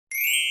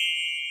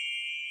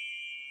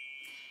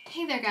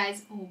Hey there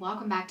guys,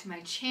 welcome back to my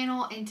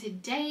channel, and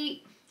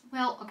today,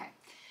 well, okay,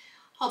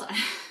 hold on.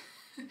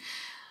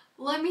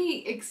 Let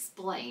me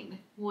explain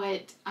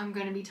what I'm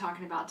going to be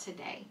talking about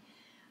today.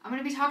 I'm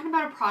going to be talking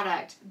about a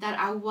product that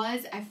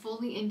I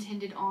fully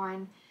intended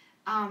on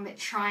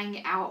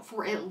trying out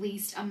for at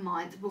least a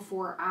month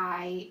before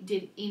I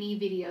did any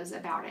videos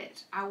about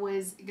it. I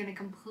was going to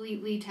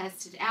completely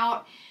test it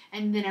out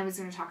and then I was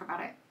going to talk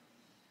about it.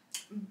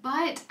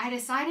 But I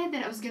decided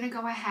that I was going to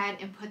go ahead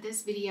and put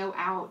this video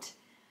out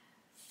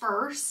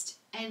first,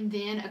 and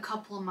then a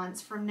couple of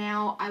months from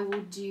now I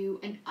will do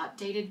an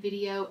updated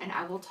video and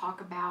I'll talk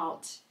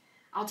about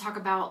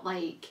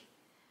like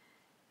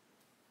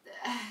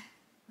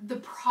the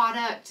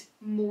product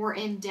more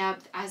in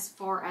depth as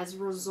far as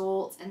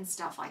results and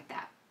stuff like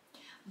that.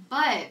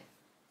 But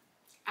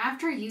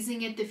after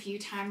using it the few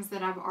times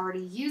that I've already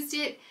used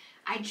it,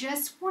 I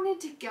just wanted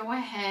to go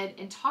ahead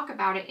and talk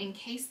about it in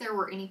case there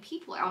were any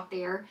people out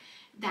there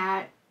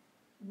that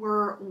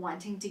were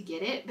wanting to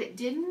get it but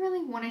didn't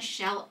really want to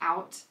shell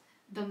out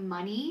the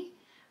money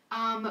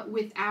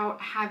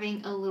without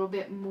having a little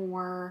bit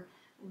more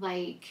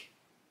like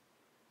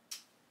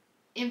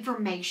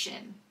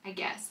information, I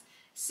guess.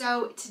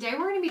 So today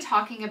we're going to be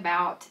talking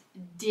about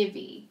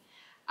Divi.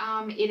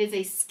 It is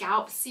a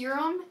scalp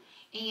serum,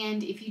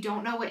 and if you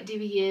don't know what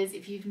Divi is,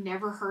 if you've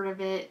never heard of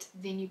it,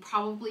 then you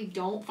probably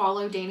don't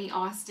follow Dani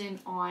Austin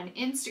on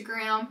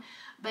Instagram.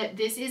 But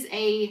this is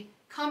a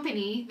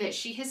company that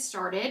she has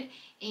started,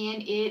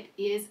 and it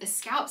is a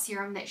scalp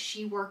serum that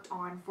she worked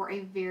on for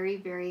a very,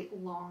 very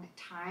long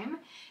time.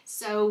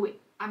 So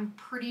I'm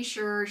pretty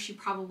sure she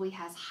probably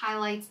has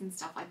highlights and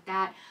stuff like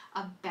that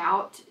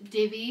about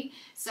Divi.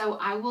 So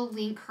I will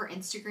link her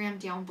Instagram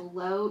down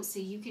below so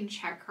you can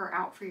check her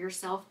out for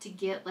yourself to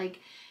get like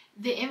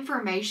the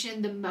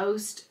information, the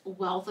most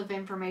wealth of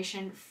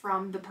information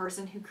from the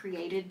person who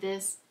created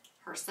this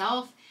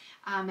herself.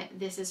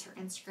 This is her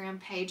Instagram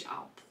page.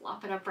 I'll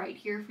plop it up right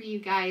here for you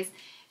guys.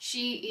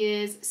 She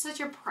is such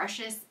a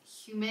precious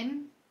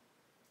human.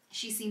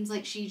 She seems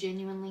like she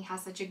genuinely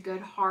has such a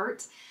good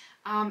heart.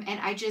 And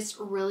I just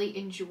really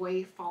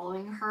enjoy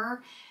following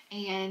her.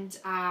 And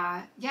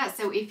yeah,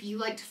 so if you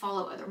like to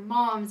follow other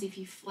moms, if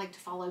you like to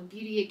follow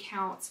beauty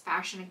accounts,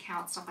 fashion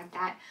accounts, stuff like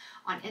that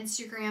on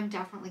Instagram,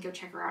 definitely go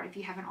check her out if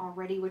you haven't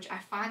already, which I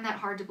find that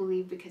hard to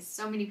believe because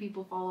so many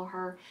people follow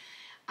her.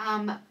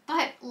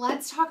 But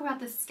let's talk about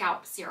the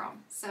scalp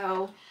serum.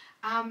 So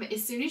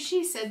as soon as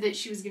she said that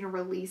she was going to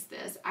release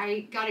this,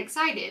 I got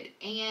excited,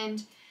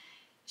 and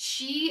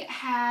she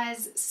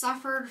has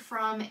suffered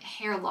from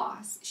hair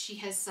loss. She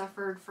has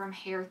suffered from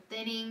hair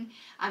thinning.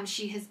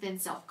 She has been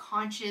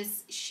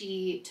self-conscious.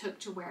 She took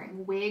to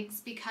wearing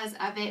wigs because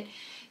of it.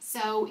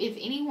 So if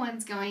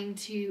anyone's going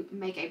to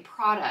make a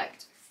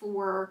product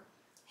for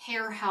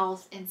hair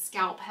health and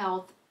scalp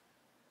health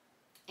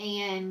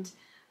and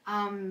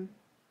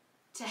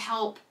to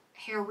help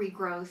hair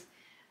regrowth,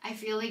 I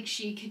feel like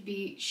she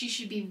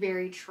should be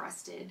very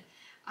trusted.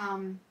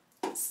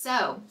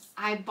 So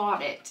I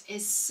bought it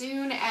as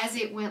soon as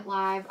it went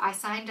live. I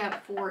signed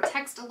up for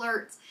text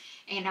alerts,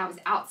 and I was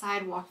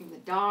outside walking the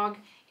dog,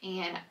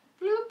 and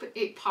bloop,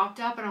 it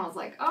popped up, and I was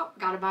like, oh,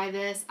 gotta buy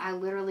this. I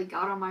literally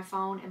got on my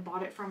phone and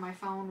bought it from my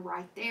phone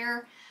right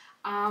there.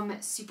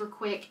 Super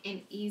quick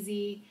and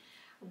easy.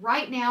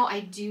 Right now, I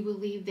do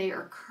believe they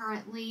are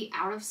currently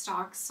out of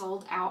stock,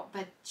 sold out,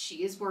 but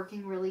she is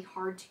working really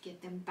hard to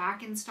get them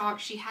back in stock.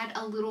 She had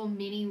a little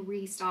mini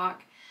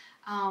restock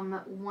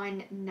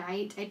one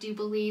night, I do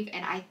believe,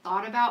 and I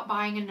thought about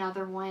buying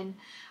another one,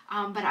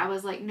 but I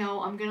was like,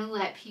 no, I'm gonna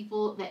let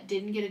people that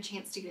didn't get a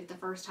chance to get it the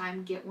first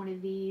time get one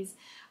of these.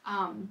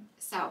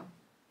 So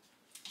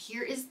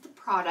here is the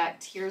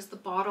product. Here's the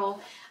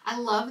bottle. I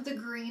love the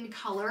green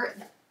color.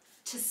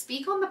 To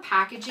speak on the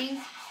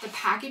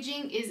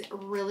packaging is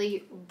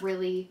really,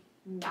 really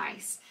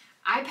nice.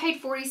 I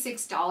paid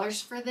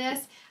 $46 for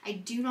this. I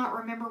do not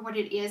remember what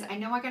it is. I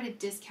know I got a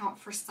discount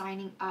for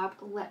signing up.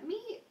 Let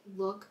me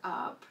look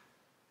up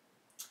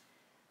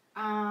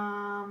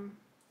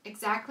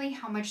exactly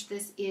how much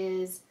this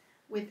is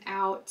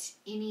without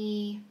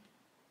any.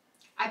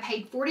 I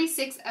paid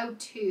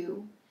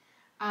 $46.02.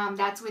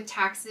 That's with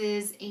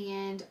taxes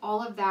and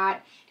all of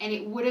that, and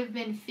it would have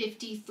been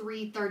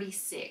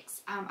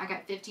 $53.36. I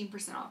got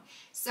 15% off.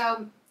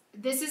 So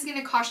this is going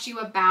to cost you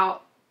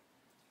about,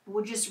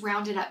 we'll just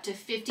round it up to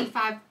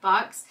 55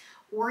 bucks,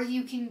 or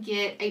you can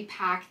get a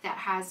pack that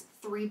has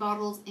 3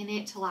 bottles in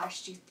it to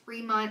last you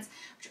 3 months,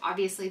 which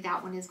obviously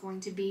that one is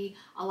going to be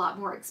a lot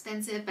more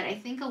expensive, but I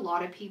think a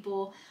lot of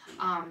people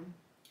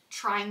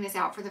trying this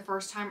out for the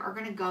first time are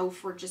going to go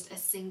for just a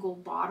single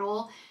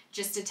bottle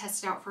just to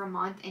test it out for a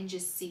month and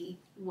just see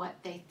what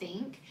they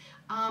think.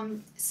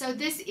 So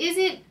this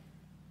isn't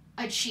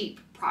a cheap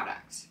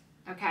product,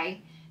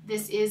 okay?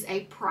 This is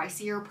a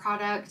pricier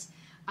product.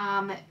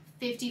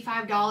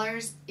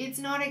 $55, it's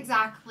not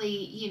exactly,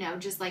 you know,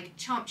 just like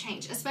chump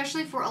change,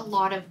 especially for a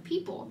lot of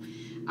people.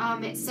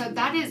 So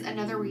that is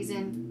another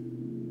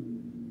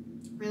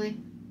reason. Really?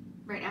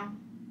 Right now?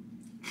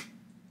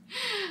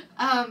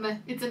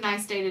 It's a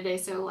nice day today,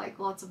 so like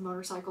lots of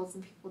motorcycles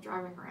and people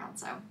driving around.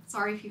 So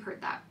sorry if you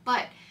heard that.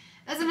 But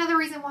that's another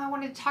reason why I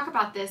wanted to talk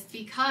about this,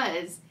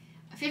 because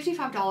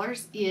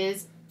 $55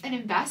 is an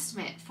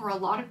investment for a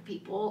lot of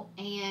people.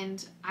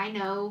 And I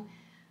know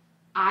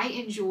I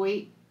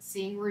enjoy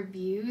seeing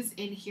reviews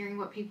and hearing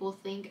what people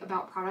think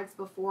about products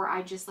before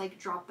I just like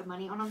drop the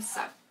money on them.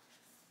 So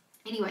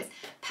anyways,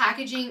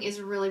 packaging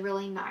is really,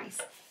 really nice.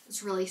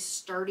 It's really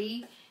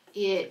sturdy.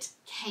 It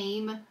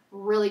came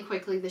really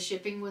quickly. The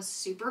shipping was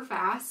super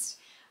fast.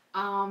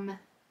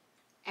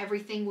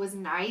 Everything was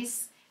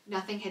nice.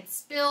 Nothing had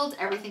spilled.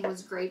 Everything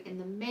was great in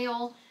the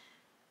mail.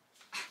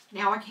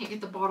 Now I can't get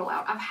the bottle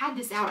out. I've had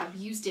this out. I've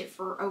used it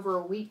for over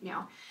a week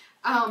now.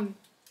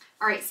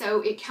 All right,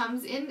 so it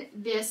comes in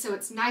this, so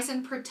it's nice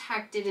and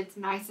protected. It's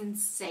nice and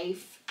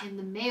safe in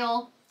the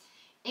mail.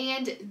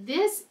 And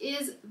this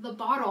is the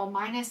bottle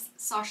minus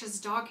Sasha's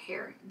dog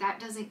hair. That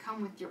doesn't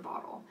come with your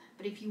bottle.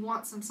 But if you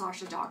want some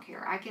Sasha dog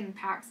hair, I can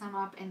pack some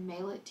up and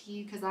mail it to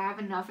you because I have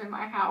enough in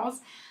my house.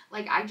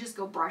 Like, I just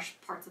go brush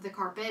parts of the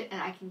carpet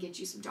and I can get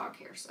you some dog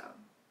hair. So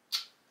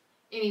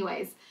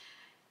anyways,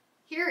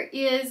 here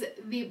is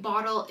the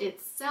bottle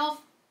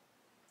itself.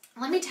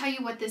 Let me tell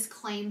you what this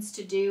claims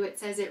to do. It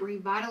says it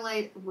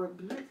revitalizes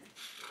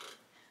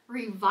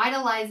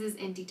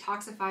and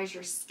detoxifies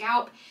your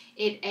scalp.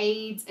 It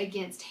aids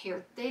against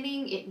hair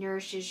thinning. It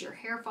nourishes your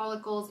hair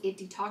follicles. It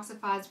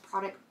detoxifies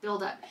product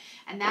buildup.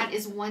 And that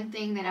is one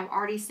thing that I've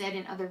already said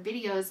in other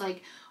videos.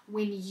 Like,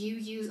 when you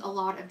use a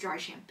lot of dry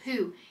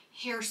shampoo,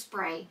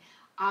 hairspray,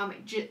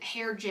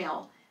 hair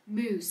gel,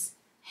 mousse,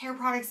 hair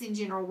products in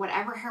general,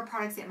 whatever hair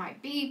products it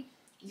might be,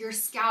 your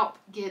scalp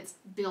gets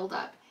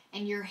buildup.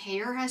 And your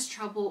hair has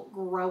trouble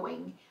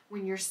growing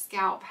when your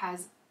scalp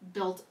has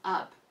built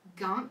up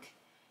gunk.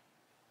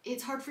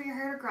 It's hard for your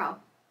hair to grow,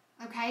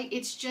 okay?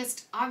 It's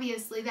just,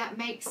 obviously, that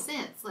makes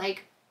sense.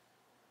 Like,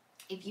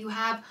 if you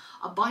have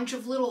a bunch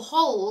of little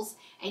holes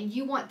and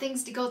you want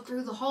things to go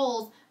through the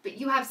holes, but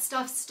you have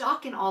stuff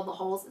stuck in all the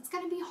holes, it's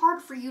going to be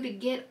hard for you to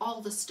get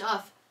all the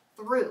stuff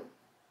through.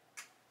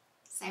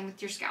 Same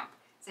with your scalp.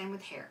 Same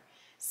with hair.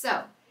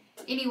 So,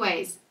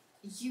 anyways,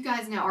 you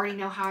guys already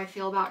know how I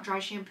feel about dry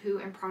shampoo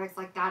and products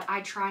like that.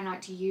 I try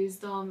not to use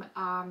them.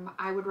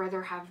 I would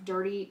rather have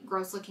dirty,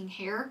 gross looking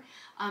hair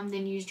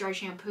than use dry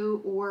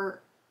shampoo,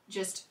 or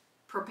just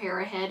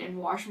prepare ahead and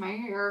wash my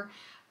hair.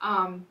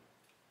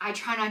 I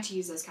try not to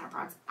use those kind of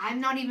products.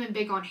 I'm not even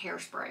big on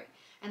hairspray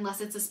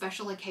unless it's a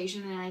special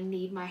occasion and I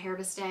need my hair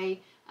to stay.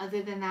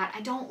 Other than that,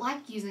 I don't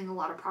like using a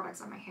lot of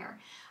products on my hair.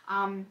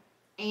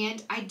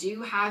 And I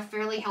do have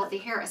fairly healthy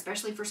hair,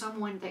 especially for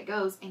someone that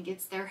goes and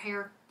gets their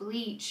hair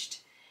bleached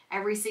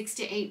every 6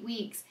 to 8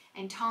 weeks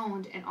and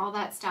toned and all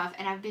that stuff.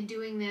 And I've been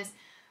doing this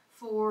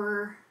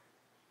for,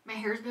 my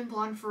hair's been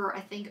blonde for, I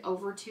think,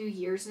 over 2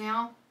 years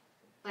now.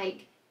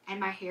 Like, and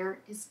my hair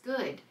is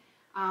good.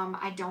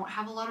 I don't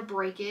have a lot of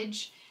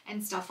breakage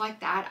and stuff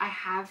like that. I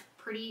have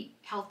pretty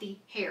healthy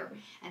hair,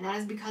 and that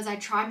is because I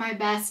try my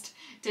best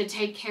to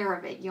take care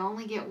of it. You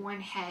only get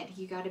one head.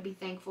 You got to be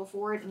thankful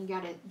for it, and you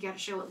got to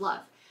show it love.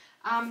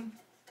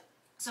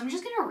 So I'm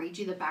just gonna read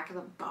you the back of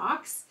the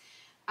box,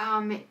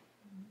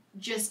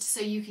 just so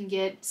you can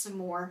get some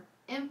more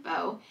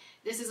info.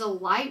 This is a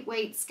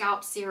lightweight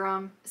scalp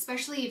serum,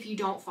 especially if you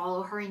don't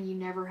follow her and you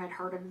never had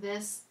heard of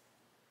this.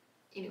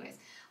 Anyways,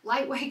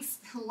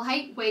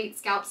 lightweight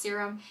scalp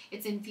serum.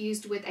 It's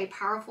infused with a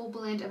powerful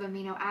blend of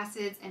amino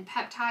acids and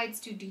peptides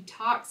to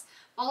detox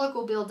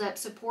follicle buildup,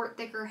 support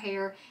thicker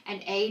hair,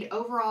 and aid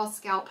overall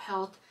scalp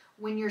health.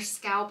 When your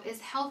scalp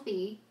is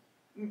healthy,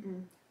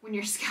 when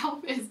your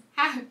scalp is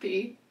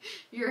happy,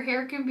 your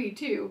hair can be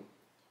too.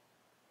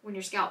 When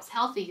your scalp's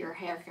healthy, your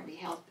hair can be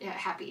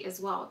happy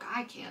as well.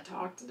 I can't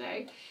talk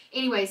today.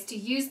 Anyways, to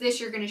use this,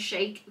 you're going to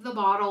shake the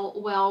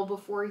bottle well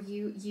before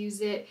you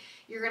use it.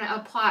 You're going to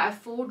apply a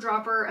full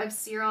dropper of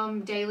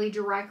serum daily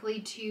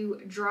directly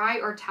to dry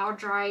or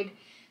towel-dried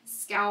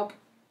scalp.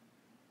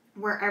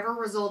 Wherever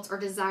results are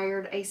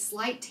desired, a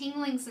slight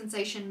tingling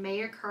sensation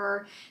may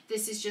occur.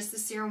 This is just the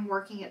serum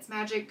working its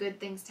magic. Good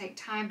things take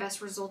time. Best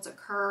results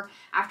occur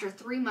after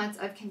 3 months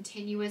of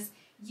continuous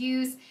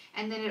use.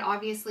 And then it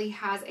obviously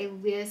has a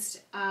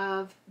list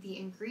of the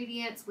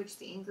ingredients, which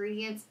the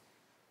ingredients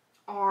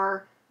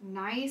are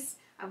nice.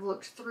 I've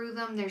looked through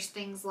them. There's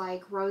things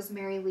like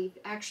rosemary leaf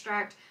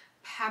extract,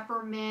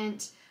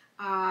 peppermint,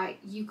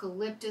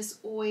 eucalyptus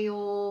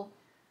oil,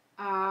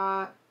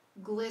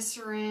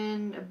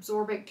 glycerin,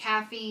 absorbic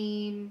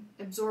caffeine,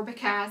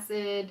 absorbic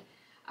acid,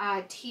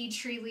 tea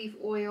tree leaf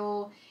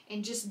oil,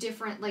 and just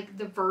different, like,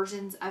 the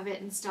versions of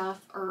it and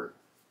stuff. Or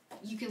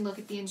you can look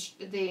at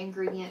the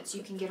ingredients.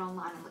 You can get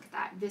online and look at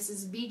that. This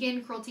is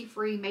vegan,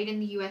 cruelty-free, made in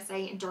the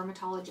USA, and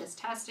dermatologist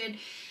tested.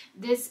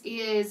 This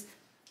is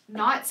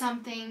not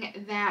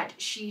something that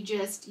she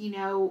just, you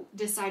know,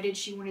 decided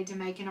she wanted to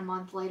make and a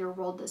month later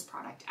rolled this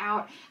product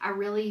out. I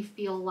really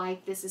feel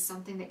like this is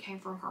something that came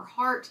from her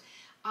heart,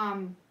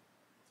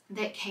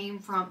 that came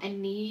from a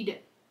need,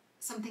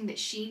 something that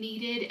she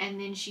needed,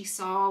 and then she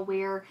saw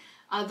where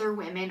other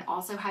women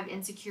also have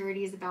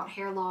insecurities about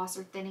hair loss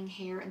or thinning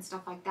hair and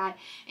stuff like that.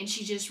 And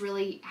she just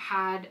really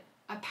had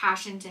a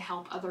passion to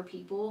help other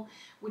people,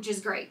 which is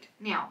great.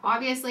 Now,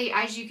 obviously,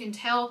 as you can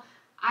tell,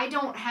 I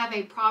don't have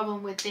a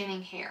problem with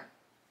thinning hair.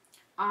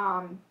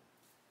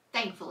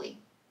 Thankfully.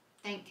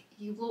 Thank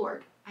you,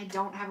 Lord. I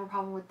don't have a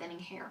problem with thinning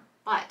hair.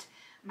 But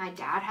my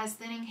dad has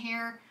thinning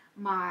hair.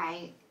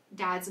 My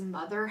dad's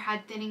mother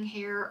had thinning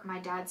hair. My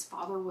dad's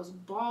father was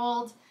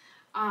bald.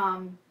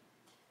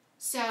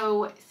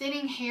 So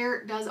thinning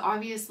hair does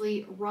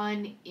obviously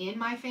run in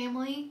my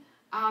family.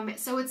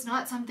 So it's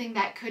not something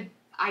that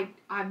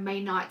I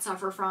may not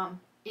suffer from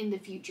in the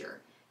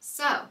future.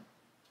 So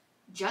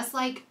just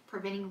like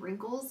preventing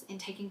wrinkles and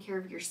taking care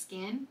of your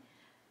skin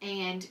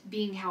and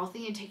being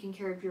healthy and taking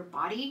care of your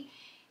body,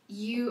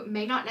 you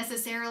may not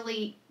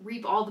necessarily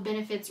reap all the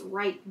benefits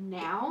right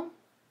now,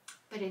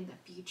 but in the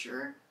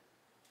future,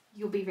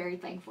 you'll be very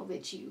thankful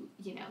that you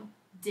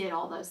did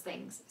all those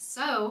things.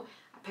 So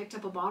I picked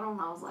up a bottle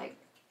and I was like,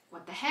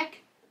 what the heck?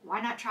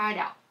 Why not try it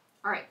out?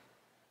 All right.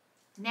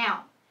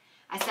 Now,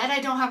 I said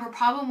I don't have a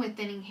problem with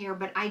thinning hair,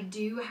 but I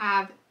do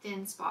have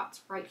thin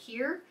spots right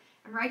here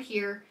and right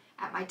here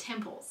at my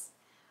temples.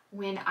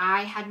 When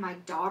I had my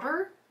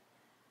daughter,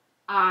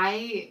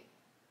 I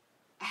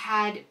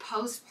had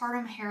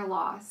postpartum hair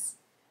loss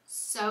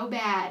so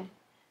bad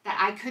that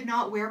I could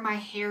not wear my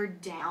hair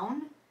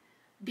down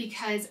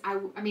because I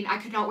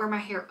could not wear my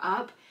hair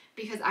up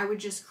because I would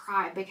just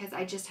cry because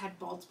I just had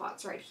bald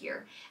spots right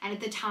here. And at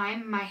the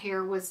time, my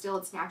hair was still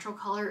its natural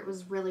color. It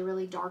was really,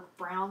 really dark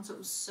brown, so it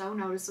was so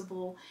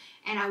noticeable.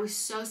 And I was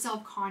so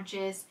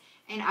self-conscious,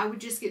 and I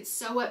would just get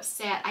so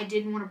upset. I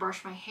didn't want to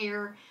brush my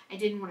hair. I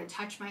didn't want to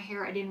touch my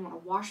hair. I didn't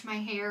want to wash my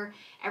hair.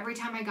 Every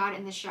time I got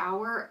in the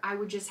shower, I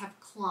would just have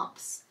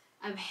clumps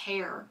of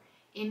hair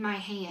in my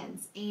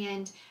hands.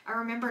 And I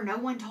remember no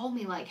one told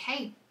me, like,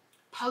 hey,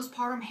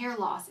 postpartum hair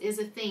loss is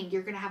a thing.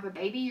 You're going to have a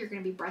baby, you're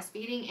going to be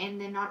breastfeeding,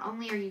 and then not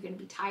only are you going to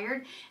be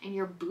tired and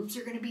your boobs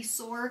are going to be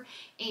sore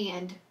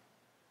and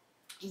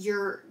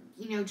your,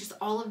 just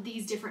all of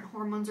these different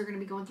hormones are going to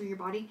be going through your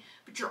body,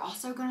 but you're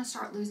also going to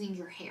start losing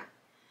your hair.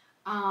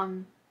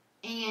 And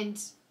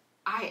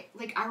I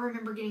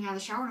remember getting out of the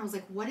shower and I was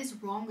like, what is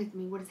wrong with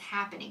me? What is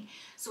happening?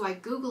 So I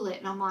Google it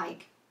and I'm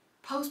like,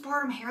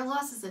 postpartum hair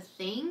loss is a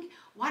thing?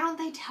 Why don't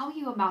they tell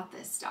you about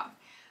this stuff?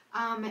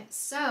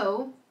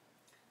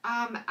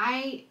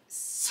 I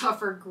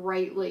suffer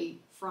greatly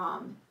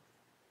from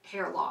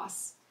hair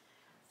loss.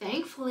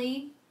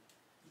 Thankfully,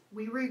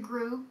 we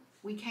regrew,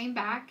 we came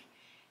back,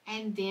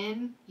 and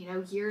then,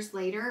 years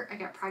later, I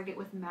got pregnant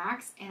with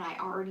Max, and I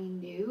already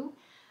knew.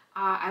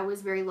 I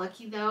was very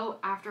lucky, though.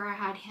 After I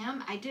had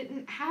him, I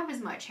didn't have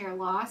as much hair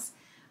loss.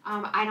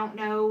 I don't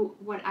know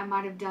what I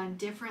might have done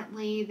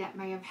differently that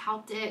may have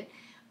helped it,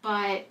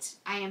 but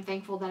I am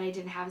thankful that I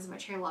didn't have as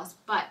much hair loss.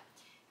 But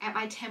at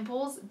my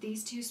temples,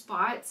 these two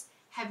spots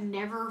have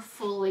never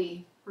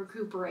fully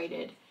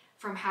recuperated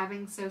from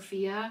having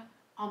Sophia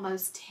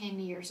almost 10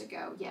 years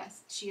ago.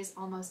 Yes, she is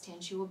almost 10.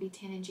 She will be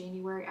 10 in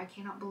January. I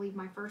cannot believe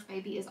my first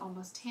baby is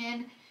almost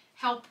 10.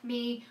 Help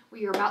me.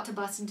 We are about to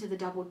bust into the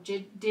double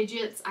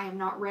digits. I am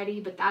not ready,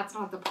 but that's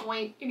not the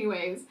point.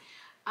 Anyways,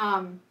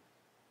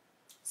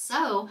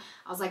 so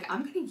I was like,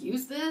 I'm going to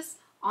use this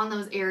on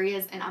those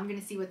areas and I'm going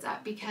to see what's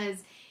up,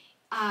 because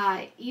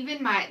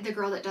even the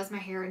girl that does my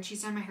hair, and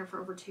she's done my hair for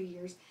over 2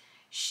 years,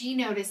 she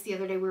noticed the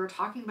other day we were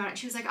talking about it.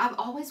 She was like, I've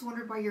always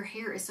wondered why your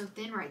hair is so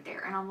thin right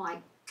there. And I'm like,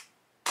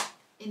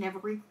 it never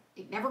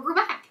grew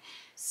back.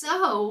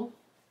 So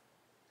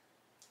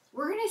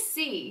we're going to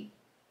see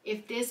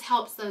if this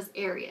helps those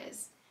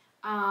areas.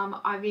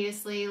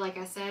 Obviously, like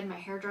I said, my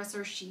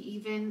hairdresser,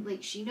 she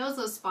knows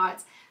those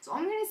spots. So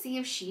I'm going to see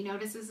if she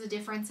notices a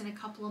difference in a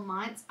couple of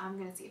months. I'm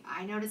going to see if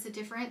I notice a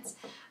difference.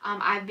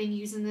 I've been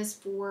using this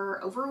for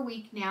over a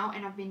week now,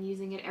 and I've been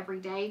using it every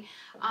day.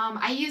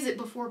 I use it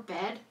before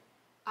bed.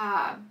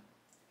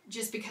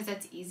 Just because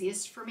that's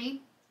easiest for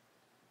me.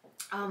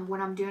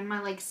 When I'm doing my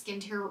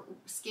skincare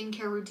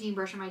routine,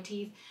 brushing my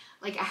teeth,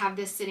 I have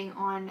this sitting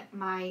on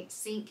my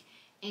sink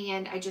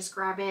and I just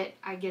grab it,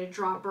 I get a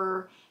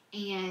dropper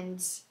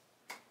and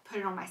put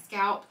it on my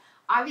scalp.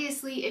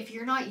 Obviously, if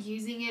you're not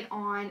using it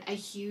on a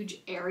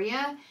huge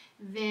area,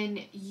 then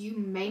you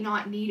may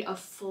not need a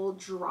full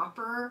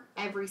dropper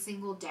every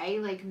single day,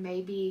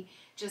 maybe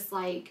just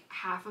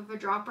half of a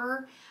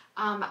dropper.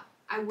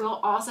 I will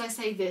also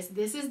say this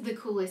is the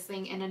coolest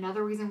thing, and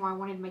another reason why I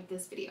wanted to make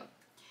this video.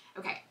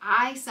 Okay,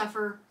 I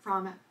suffer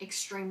from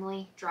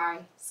extremely dry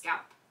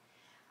scalp.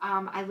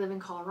 I live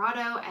in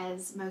Colorado,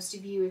 as most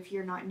of you, if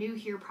you're not new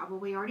here,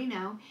 probably already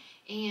know,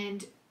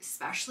 and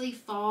especially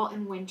fall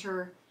and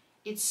winter,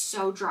 it's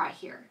so dry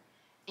here.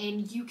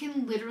 And you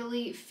can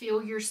literally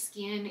feel your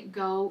skin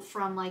go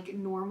from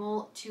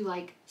normal to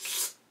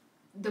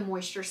the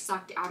moisture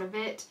sucked out of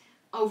it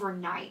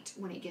overnight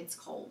when it gets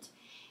cold.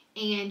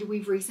 And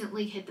we've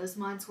recently hit those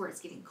months where it's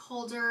getting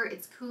colder,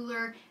 it's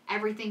cooler,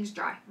 everything's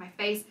dry. My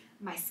face,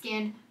 my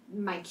skin,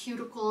 my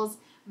cuticles,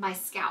 my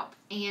scalp.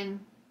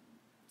 And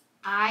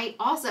I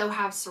also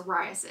have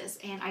psoriasis,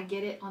 and I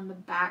get it on the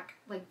back,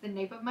 like the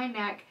nape of my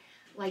neck,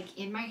 like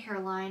in my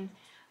hairline.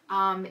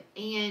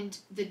 And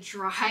the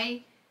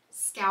dry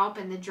scalp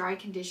and the dry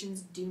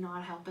conditions do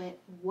not help it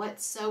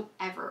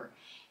whatsoever.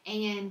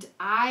 And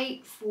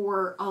I,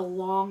 for a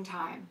long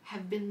time,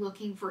 have been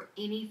looking for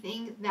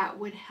anything that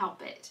would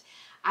help it.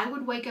 I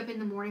would wake up in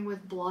the morning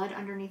with blood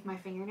underneath my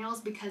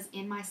fingernails because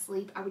in my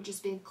sleep I would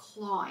just be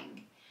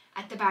clawing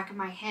at the back of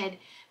my head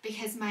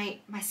because my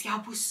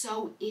scalp was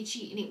so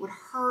itchy and it would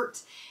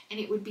hurt and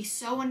it would be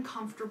so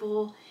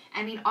uncomfortable.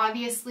 I mean,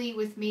 obviously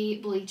with me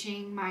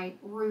bleaching my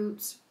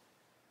roots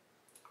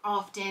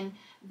often,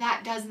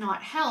 that does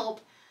not help.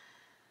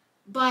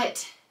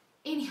 But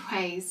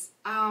anyways,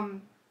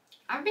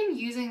 I've been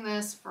using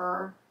this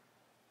for,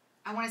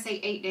 I want to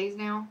say 8 days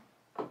now,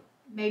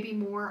 maybe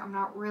more, I'm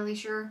not really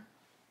sure.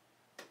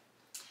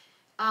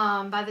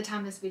 By the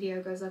time this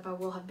video goes up, I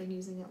will have been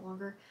using it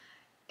longer.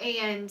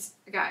 And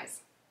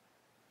guys,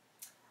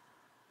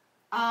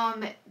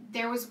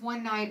 there was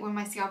one night when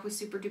my scalp was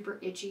super duper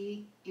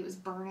itchy. It was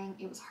burning,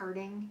 it was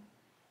hurting.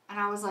 And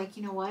I was like,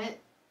 you know what?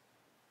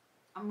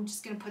 I'm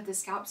just going to put this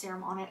scalp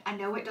serum on it. I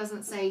know it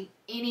doesn't say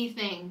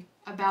anything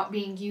about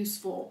being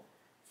useful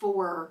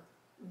for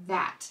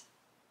that,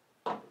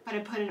 but I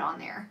put it on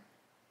there.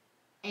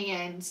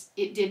 And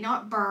it did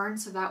not burn,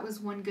 so that was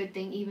one good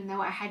thing, even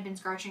though I had been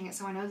scratching it,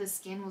 so I know the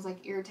skin was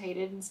like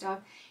irritated and stuff.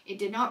 It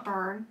did not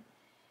burn,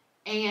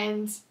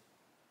 and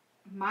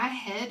my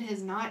head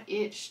has not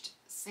itched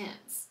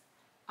since.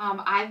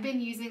 I've been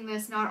using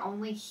this not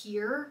only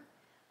here,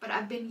 but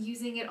I've been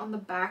using it on the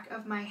back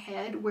of my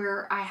head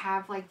where I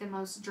have like the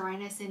most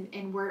dryness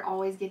and where it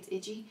always gets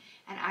itchy,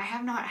 and I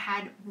have not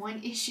had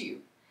one issue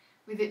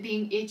with it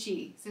being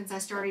itchy since I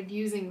started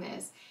using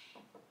this.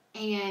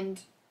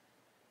 And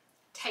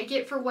take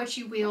it for what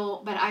you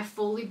will, but I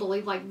fully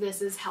believe like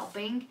this is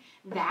helping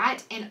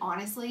that. And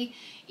honestly,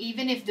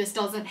 even if this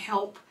doesn't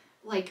help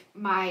like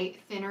my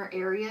thinner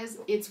areas,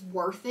 it's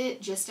worth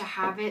it just to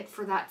have it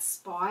for that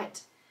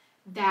spot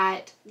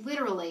that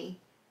literally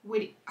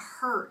would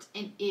hurt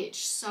and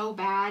itch so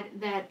bad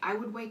that I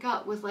would wake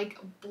up with like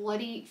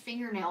bloody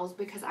fingernails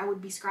because I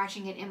would be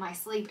scratching it in my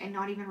sleep and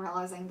not even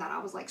realizing that I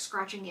was like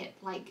scratching it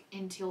like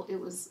until it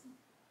was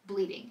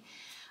bleeding.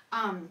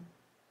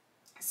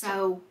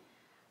 So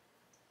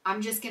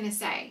I'm just going to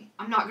say,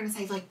 I'm not going to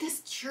say like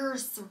this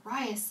cures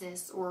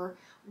psoriasis or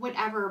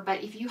whatever,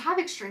 but if you have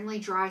extremely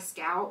dry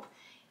scalp,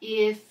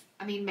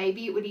 I mean,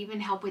 maybe it would even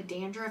help with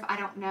dandruff. I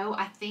don't know.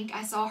 I think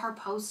I saw her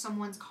post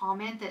someone's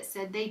comment that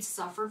said they'd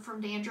suffered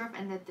from dandruff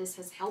and that this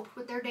has helped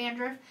with their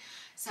dandruff.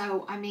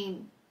 So, I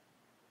mean,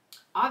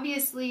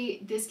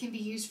 obviously this can be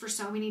used for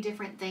so many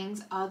different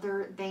things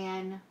other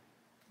than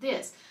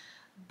this.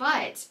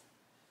 But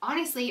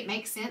honestly, it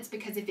makes sense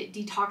because if it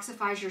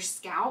detoxifies your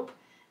scalp,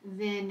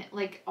 then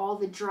like all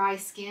the dry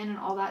skin and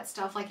all that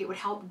stuff, like it would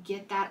help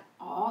get that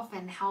off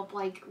and help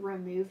like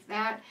remove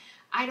that.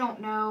 I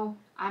don't know.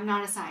 I'm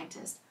not a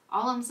scientist.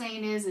 All I'm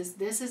saying is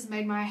this has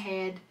made my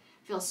head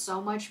feel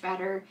so much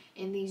better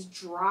in these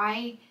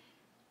dry,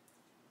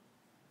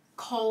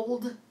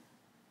 cold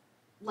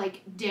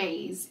like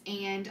days,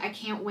 and I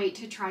can't wait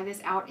to try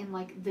this out in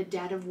like the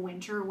dead of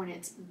winter when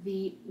it's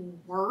the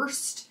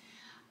worst.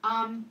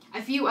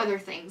 A few other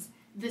things.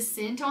 The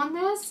scent on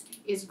this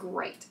is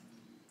great.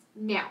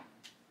 Now,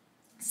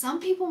 some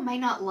people may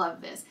not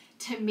love this.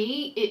 To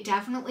me, it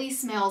definitely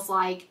smells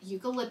like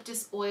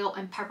eucalyptus oil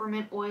and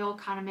peppermint oil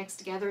kind of mixed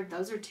together.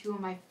 Those are two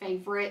of my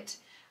favorite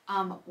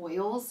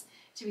oils,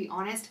 to be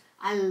honest.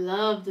 I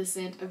love the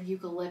scent of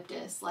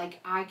eucalyptus.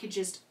 Like, I could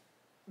just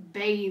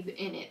bathe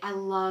in it. I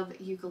love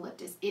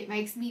eucalyptus. It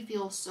makes me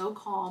feel so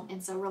calm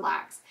and so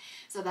relaxed.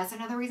 So that's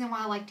another reason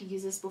why I like to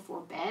use this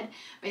before bed,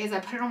 because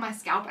I put it on my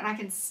scalp and I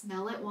can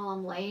smell it while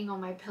I'm laying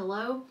on my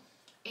pillow.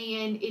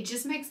 And it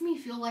just makes me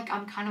feel like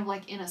I'm kind of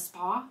like in a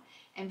spa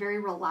and very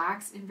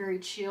relaxed and very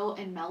chill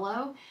and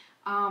mellow.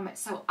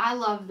 So I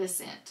love the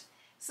scent.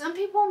 Some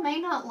people may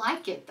not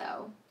like it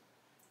though,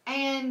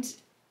 and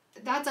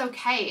that's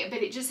okay.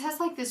 But it just has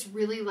like this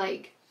really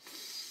like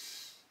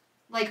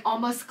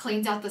almost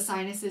cleans out the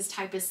sinuses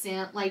type of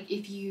scent. Like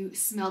if you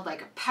smelled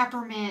like a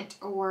peppermint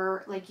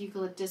or like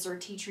eucalyptus or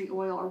tea tree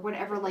oil or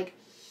whatever, like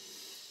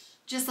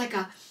just like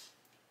a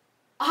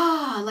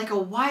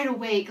wide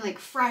awake, like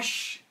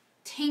fresh,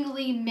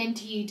 tingly,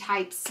 minty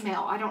type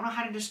smell. I don't know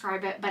how to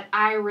describe it, but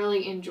I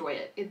really enjoy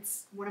it.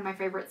 It's one of my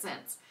favorite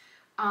scents.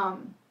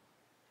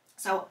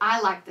 So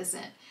I like the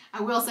scent.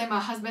 I will say my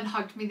husband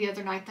hugged me the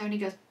other night though, and he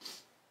goes,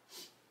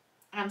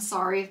 and I'm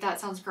sorry if that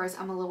sounds gross,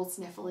 I'm a little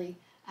sniffly.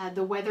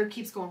 The weather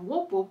keeps going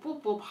whoop, whoop,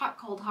 whoop, whoop, hot,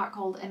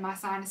 cold, and my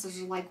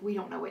sinuses are like, we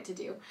don't know what to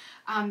do.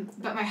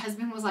 But my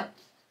husband was like,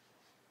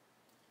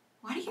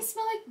 why do you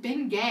smell like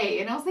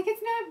Bengay? And I was like,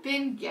 it's not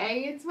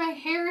Bengay, it's my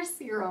hair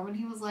serum. And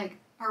he was like,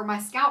 or my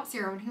scalp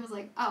serum. And he was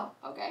like, oh,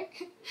 okay.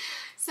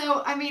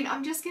 So, I mean,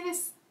 I'm just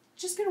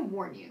gonna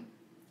warn you.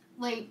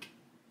 Like,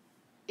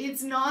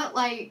 it's not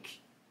like,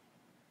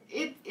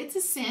 it's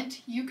a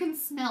scent. You can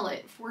smell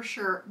it for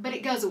sure, but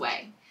it goes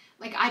away.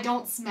 like I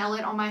don't smell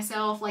it on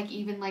myself, like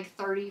even like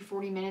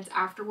 30-40 minutes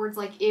afterwards.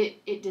 Like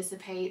it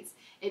dissipates.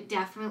 It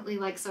definitely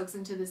like soaks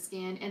into the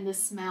skin, and the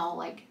smell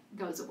like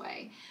goes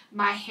away.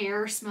 My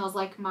hair smells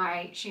like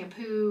my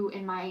shampoo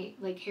and my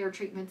like hair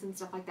treatments and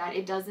stuff like that.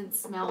 It doesn't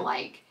smell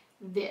like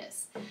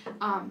this.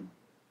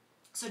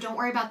 So don't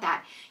worry about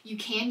that. You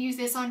can use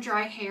this on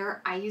dry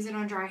hair. I use it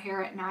on dry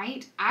hair at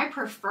night. I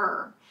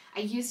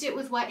used it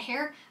with wet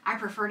hair. I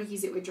prefer to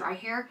use it with dry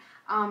hair.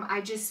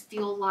 I just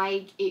feel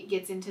like it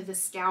gets into the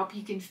scalp.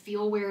 You can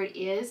feel where it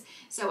is.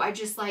 So I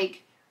just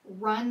like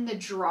run the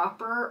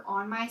dropper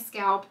on my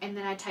scalp, and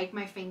then I take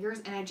my fingers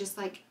and I just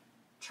like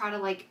try to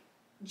like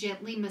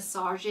gently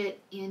massage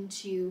it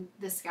into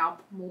the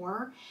scalp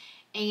more.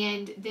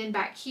 And then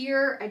back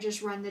here, I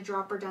just run the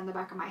dropper down the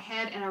back of my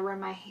head, and I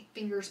run my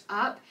fingers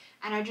up,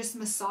 and I just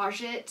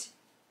massage it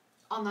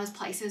on those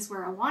places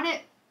where I want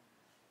it.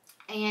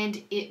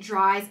 And it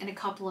dries in a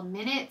couple of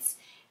minutes,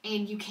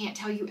 and you can't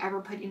tell you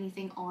ever put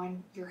anything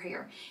on your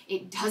hair.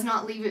 It does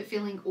not leave it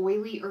feeling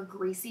oily or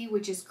greasy,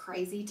 which is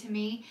crazy to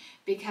me,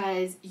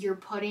 because you're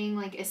putting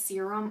like a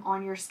serum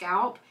on your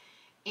scalp.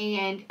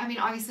 And I mean,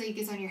 obviously it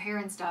gets on your hair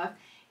and stuff.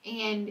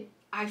 And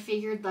I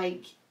figured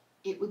like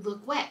it would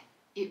look wet.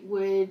 It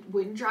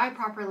wouldn't dry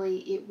properly.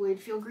 It would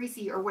feel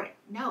greasy or what.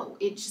 No,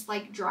 it just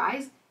like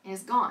dries and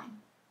it's gone.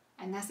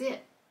 And that's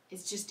it.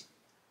 It's just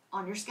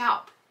on your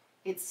scalp.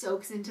 It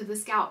soaks into the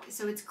scalp.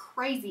 So it's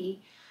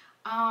crazy.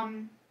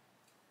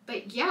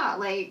 But yeah,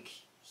 like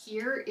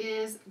here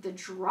is the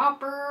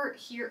dropper.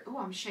 Here, oh,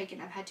 I'm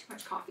shaking. I've had too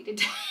much coffee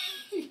today.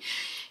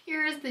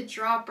 Here is the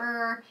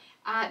dropper.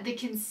 The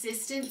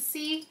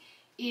consistency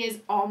is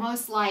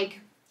almost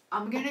like,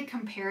 I'm going to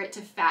compare it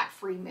to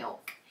fat-free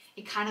milk.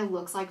 It kind of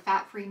looks like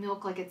fat-free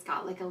milk, like it's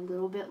got like a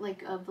little bit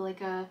like of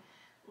like a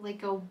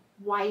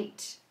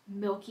white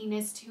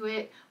milkiness to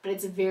it, but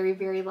it's very,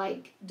 very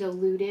like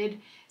diluted.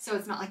 So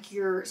it's not like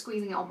you're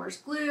squeezing Elmer's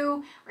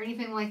glue or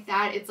anything like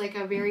that. It's like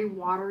a very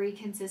watery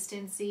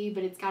consistency,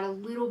 but it's got a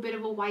little bit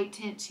of a white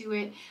tint to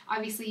it.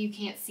 Obviously you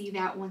can't see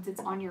that once it's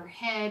on your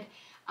head.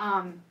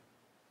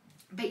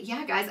 But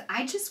yeah, guys,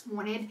 I just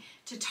wanted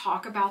to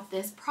talk about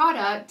this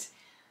product.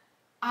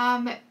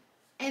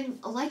 And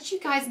let you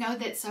guys know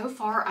that so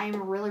far I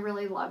am really,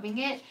 really loving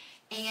it.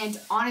 And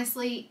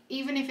honestly,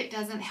 even if it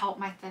doesn't help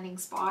my thinning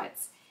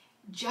spots,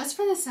 just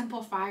for the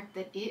simple fact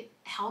that it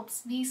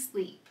helps me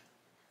sleep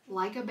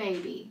like a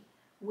baby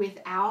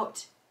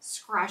without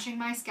scratching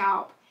my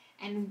scalp.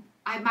 And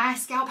my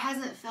scalp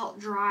hasn't felt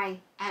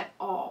dry at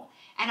all.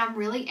 And I'm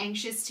really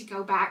anxious to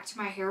go back to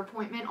my hair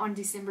appointment on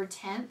December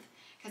 10th,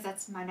 because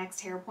that's my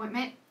next hair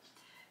appointment,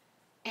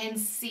 and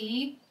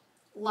see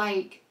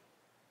like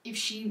if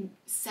she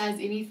says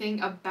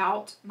anything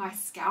about my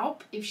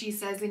scalp, if she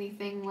says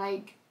anything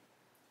like,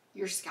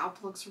 your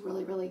scalp looks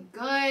really, really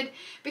good.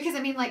 Because I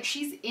mean, like,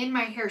 she's in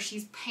my hair,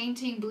 she's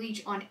painting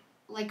bleach on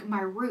like my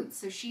roots,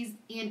 so she's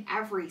in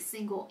every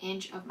single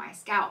inch of my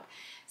scalp.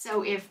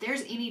 So if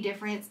there's any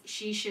difference,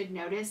 she should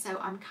notice. So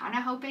I'm kind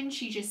of hoping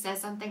she just says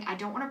something. I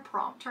don't want to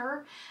prompt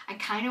her. I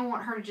kind of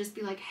want her to just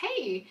be like,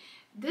 hey,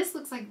 this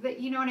looks like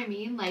that, you know what I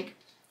mean? Like,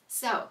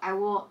 so I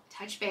will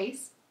touch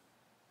base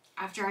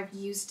after I've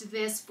used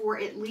this for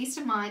at least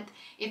a month.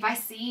 If I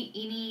see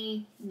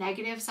any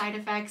negative side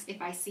effects,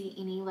 if I see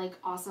any like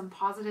awesome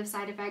positive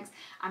side effects,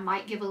 I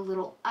might give a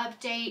little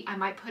update. I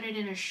might put it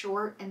in a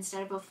short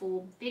instead of a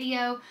full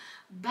video,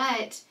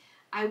 but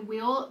I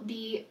will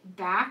be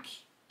back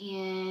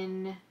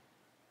in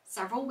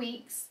several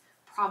weeks,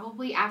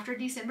 probably after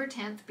December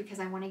 10th, because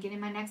I want to get in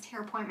my next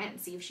hair appointment and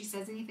see if she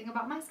says anything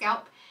about my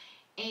scalp,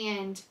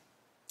 and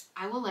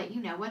I will let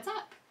you know what's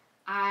up.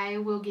 I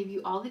will give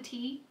you all the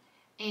tea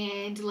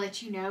and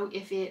let you know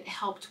if it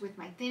helped with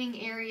my thinning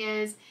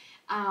areas,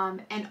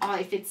 and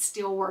if it's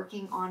still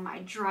working on my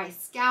dry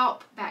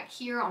scalp back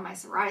here on my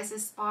psoriasis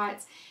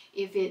spots,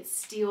 if it's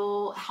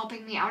still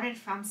helping me out, and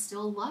if I'm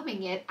still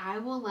loving it, I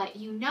will let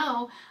you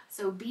know.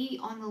 So be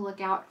on the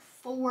lookout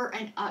for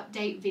an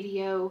update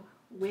video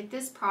with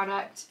this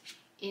product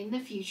in the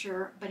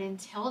future. But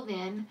until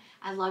then,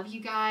 I love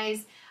you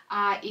guys.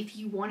 If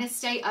you want to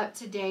stay up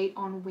to date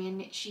on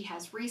when she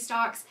has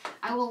restocks,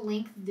 I will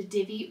link the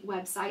Divi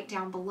website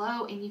down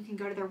below, and you can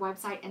go to their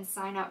website and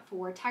sign up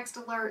for text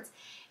alerts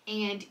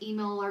and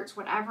email alerts,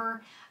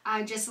 whatever.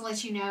 Just to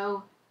let you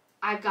know,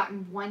 I've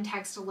gotten one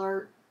text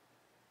alert,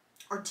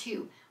 or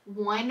two.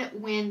 One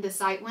when the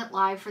site went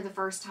live for the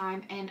first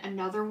time, and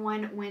another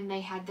one when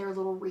they had their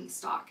little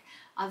restock.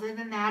 Other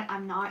than that,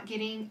 I'm not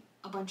getting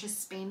a bunch of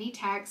spammy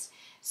text.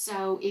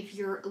 So if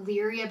you're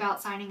leery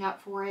about signing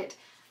up for it,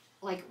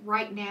 like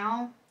right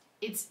now,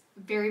 it's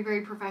very,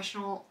 very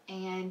professional,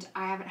 and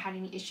I haven't had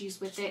any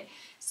issues with it.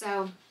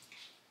 So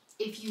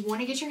if you want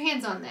to get your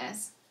hands on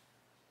this,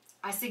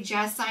 I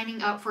suggest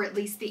signing up for at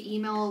least the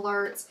email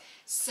alerts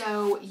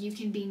so you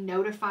can be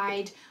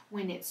notified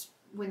when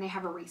they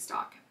have a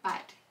restock.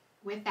 But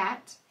with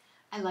that,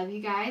 I love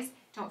you guys.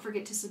 Don't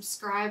forget to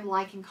subscribe,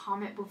 like, and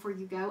comment before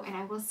you go, and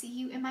I will see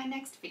you in my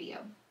next video.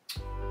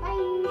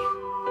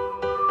 Bye!